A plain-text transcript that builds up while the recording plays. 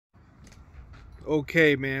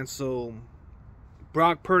Okay, man. So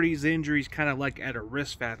Brock Purdy's injury is kind of like at a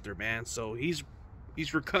risk factor, man. So he's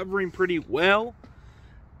recovering pretty well,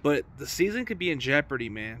 but the season could be in jeopardy,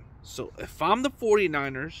 man. So if I'm the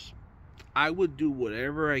 49ers, I would do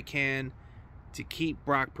whatever I can to keep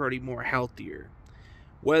Brock Purdy more healthier.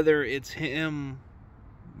 Whether it's him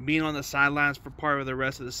being on the sidelines for part of the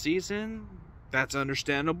rest of the season, that's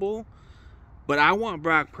understandable. But I want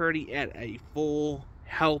Brock Purdy at a full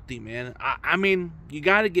healthy, man. I mean, you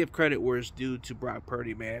got to give credit where it's due to Brock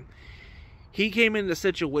Purdy, man. He came in a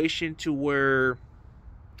situation to where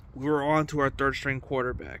we were on to our third string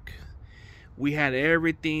quarterback. We had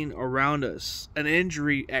everything around us. An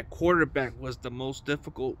injury at quarterback was the most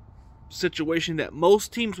difficult situation that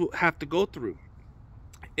most teams will have to go through.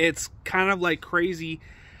 It's kind of like crazy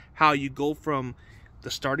how you go from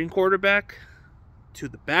the starting quarterback to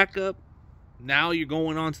the backup. Now you're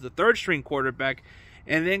going on to the third string quarterback,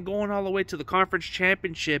 and then going all the way to the conference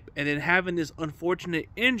championship, and then having this unfortunate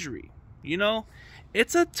injury. You know,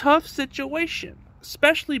 it's a tough situation,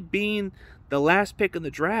 especially being the last pick in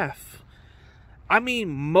the draft. I mean,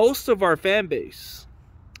 most of our fan base,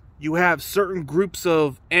 you have certain groups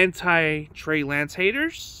of anti-Trey Lance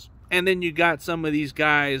haters, and then you got some of these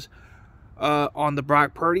guys on the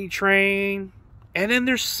Brock Purdy train, and then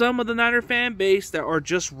there's some of the Niner fan base that are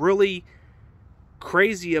just really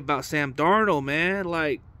crazy about Sam Darnold, man.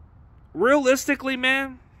 Like, realistically,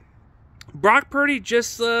 man, Brock Purdy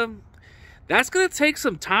just that's gonna take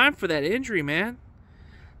some time for that injury, man.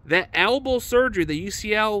 That elbow surgery, the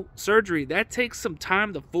UCL surgery, that takes some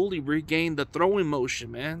time to fully regain the throwing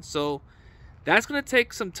motion, man. So that's gonna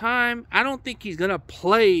take some time. I don't think he's gonna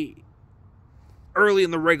play early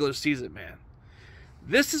in the regular season, man.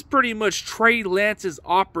 This is pretty much Trey Lance's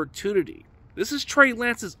opportunity. This is Trey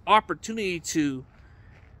Lance's opportunity to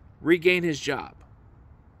regain his job.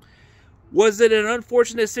 Was it an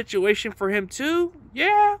unfortunate situation for him too?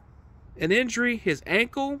 Yeah. An injury, his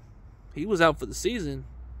ankle, he was out for the season.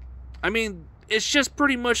 I mean, it's just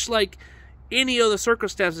pretty much like any other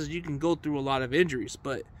circumstances you can go through a lot of injuries.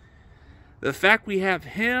 But the fact we have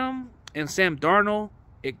him and Sam Darnold,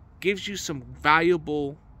 it gives you some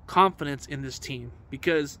valuable confidence in this team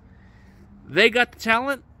because they got the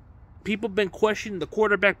talent. People have been questioning the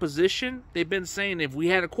quarterback position. They've been saying if we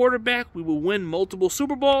had a quarterback, we would win multiple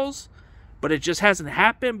Super Bowls. But it just hasn't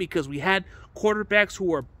happened because we had quarterbacks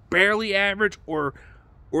who are barely average or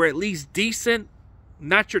at least decent.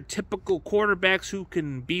 Not your typical quarterbacks who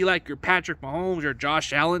can be like your Patrick Mahomes or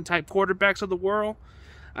Josh Allen type quarterbacks of the world.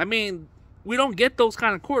 I mean, we don't get those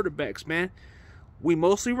kind of quarterbacks, man. We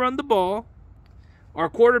mostly run the ball. Our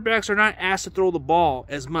quarterbacks are not asked to throw the ball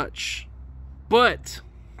as much. But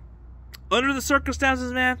under the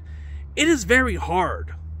circumstances, man, it is very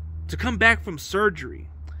hard to come back from surgery,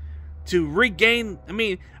 to regain. I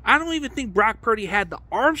mean, I don't even think Brock Purdy had the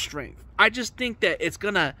arm strength. I just think that it's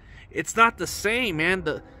not the same,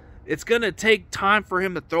 man. It's going to take time for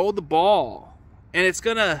him to throw the ball. And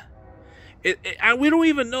we don't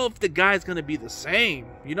even know if the guy's going to be the same.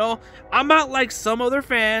 You know, I'm not like some other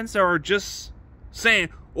fans that are just saying,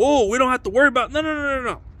 oh, we don't have to worry about.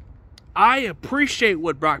 No. I appreciate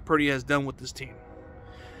what Brock Purdy has done with this team.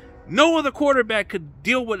 No other quarterback could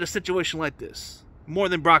deal with a situation like this more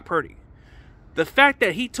than Brock Purdy. The fact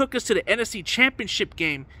that he took us to the NFC Championship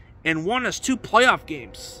game and won us 2 playoff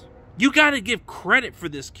games. You got to give credit for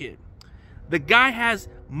this kid. The guy has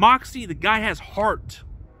moxie. The guy has heart.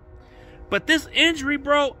 But this injury,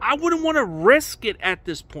 bro, I wouldn't want to risk it at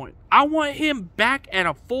this point. I want him back at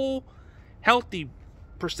a full healthy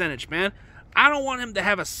percentage, man. I don't want him to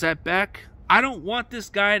have a setback. I don't want this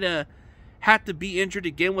guy to have to be injured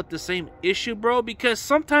again with the same issue, bro. Because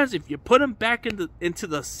sometimes if you put him back into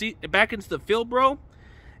the field, bro,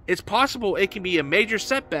 it's possible it can be a major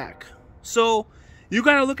setback. So you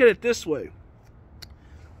got to look at it this way.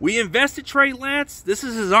 We invested Trey Lance. This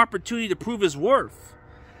is his opportunity to prove his worth.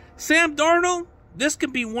 Sam Darnold, this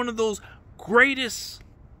could be one of those greatest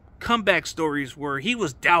comeback stories where he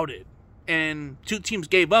was doubted and 2 teams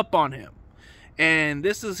gave up on him. And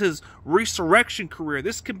this is his resurrection career.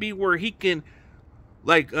 This could be where he can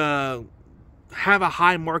have a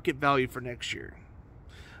high market value for next year.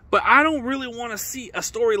 But I don't really want to see a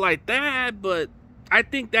story like that, but I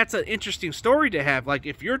think that's an interesting story to have. Like,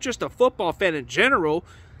 if you're just a football fan in general,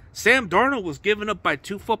 Sam Darnold was given up by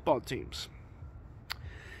 2 football teams.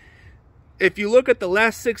 If you look at the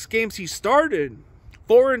last 6 games he started,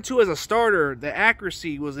 4-2 as a starter, the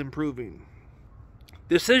accuracy was improving.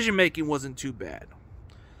 Decision-making wasn't too bad.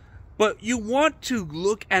 But you want to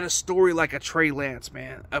look at a story like a Trey Lance,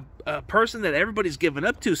 man. A person that everybody's given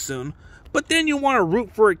up too soon, But then you want to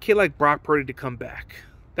root for a kid like Brock Purdy to come back.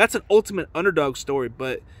 That's an ultimate underdog story.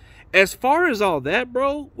 But as far as all that,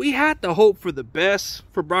 bro, we had to hope for the best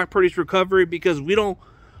for Brock Purdy's recovery, because we don't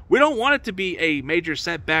want it to be a major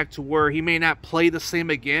setback to where he may not play the same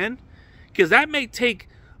again, because that may take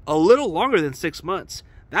a little longer than 6 months.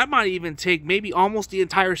 That might even take maybe almost the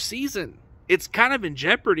entire season. It's kind of in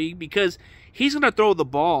jeopardy because he's going to throw the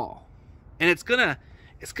ball, and it's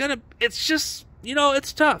just, you know,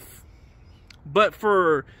 it's tough. But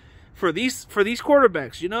for these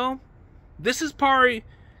quarterbacks, you know, this is probably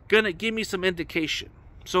going to give me some indication.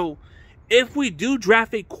 So if we do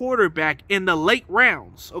draft a quarterback in the late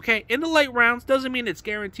rounds, okay, in the late rounds, doesn't mean it's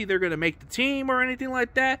guaranteed they're going to make the team or anything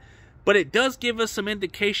like that, but it does give us some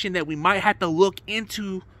indication that we might have to look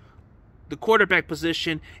into the quarterback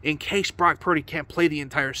position in case Brock Purdy can't play the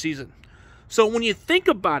entire season. So when you think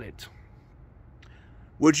about it,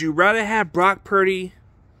 would you rather have Brock Purdy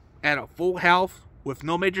at a full health with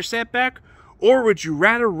no major setback, or would you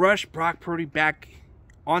rather rush Brock Purdy back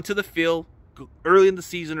onto the field early in the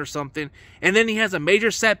season or something, and then he has a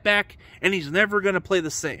major setback and he's never going to play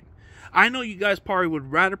the same? I know you guys probably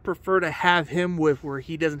would rather prefer to have him with where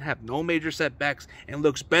he doesn't have no major setbacks and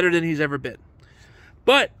looks better than he's ever been.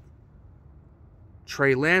 But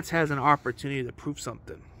Trey Lance has an opportunity to prove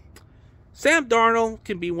something. Sam Darnold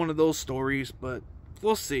can be one of those stories, but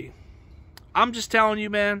we'll see. I'm just telling you,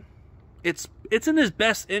 man, it's in his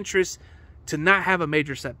best interest to not have a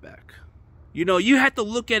major setback. You know, you have to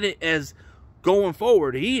look at it as going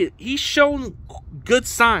forward. He's shown good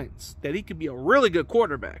signs that he could be a really good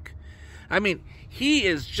quarterback. I mean, he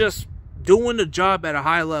is just doing the job at a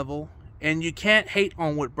high level, and you can't hate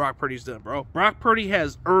on what Brock Purdy's done, bro. Brock Purdy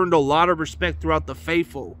has earned a lot of respect throughout the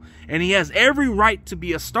faithful, and he has every right to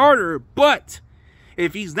be a starter, but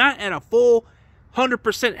if he's not at a full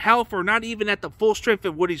 100% health or not even at the full strength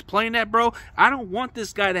of what he's playing at, bro, I don't want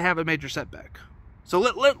this guy to have a major setback. So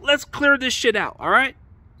let's clear this shit out, all right?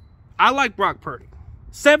 I like Brock Purdy.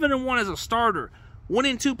 7-1 as a starter,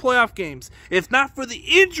 winning 2 playoff games. If not for the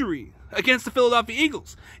injury against the Philadelphia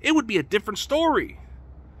Eagles, it would be a different story.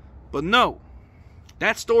 But no,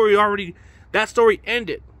 that story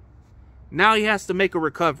ended. Now he has to make a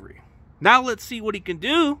recovery. Now let's see what he can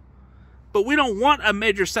do. But we don't want a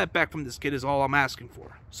major setback from this kid is all I'm asking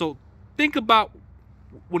for. So think about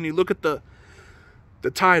when you look at the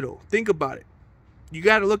title. Think about it. You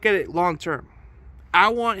got to look at it long term. I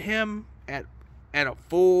want him at a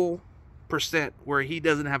full percent where he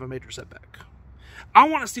doesn't have a major setback. I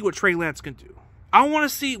want to see what Trey Lance can do. I want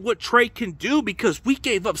to see what Trey can do because we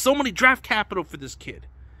gave up so many draft capital for this kid.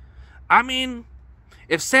 I mean,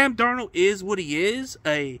 if Sam Darnold is what he is,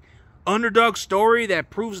 a underdog story that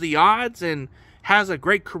proves the odds and has a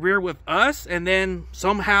great career with us, and then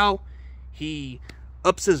somehow he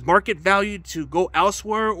ups his market value to go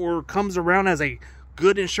elsewhere or comes around as a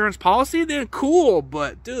good insurance policy, then cool.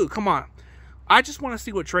 But dude, come on. I just want to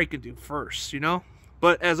see what Trey can do first, you know?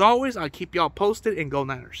 But as always, I'll keep y'all posted, and go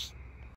Niners.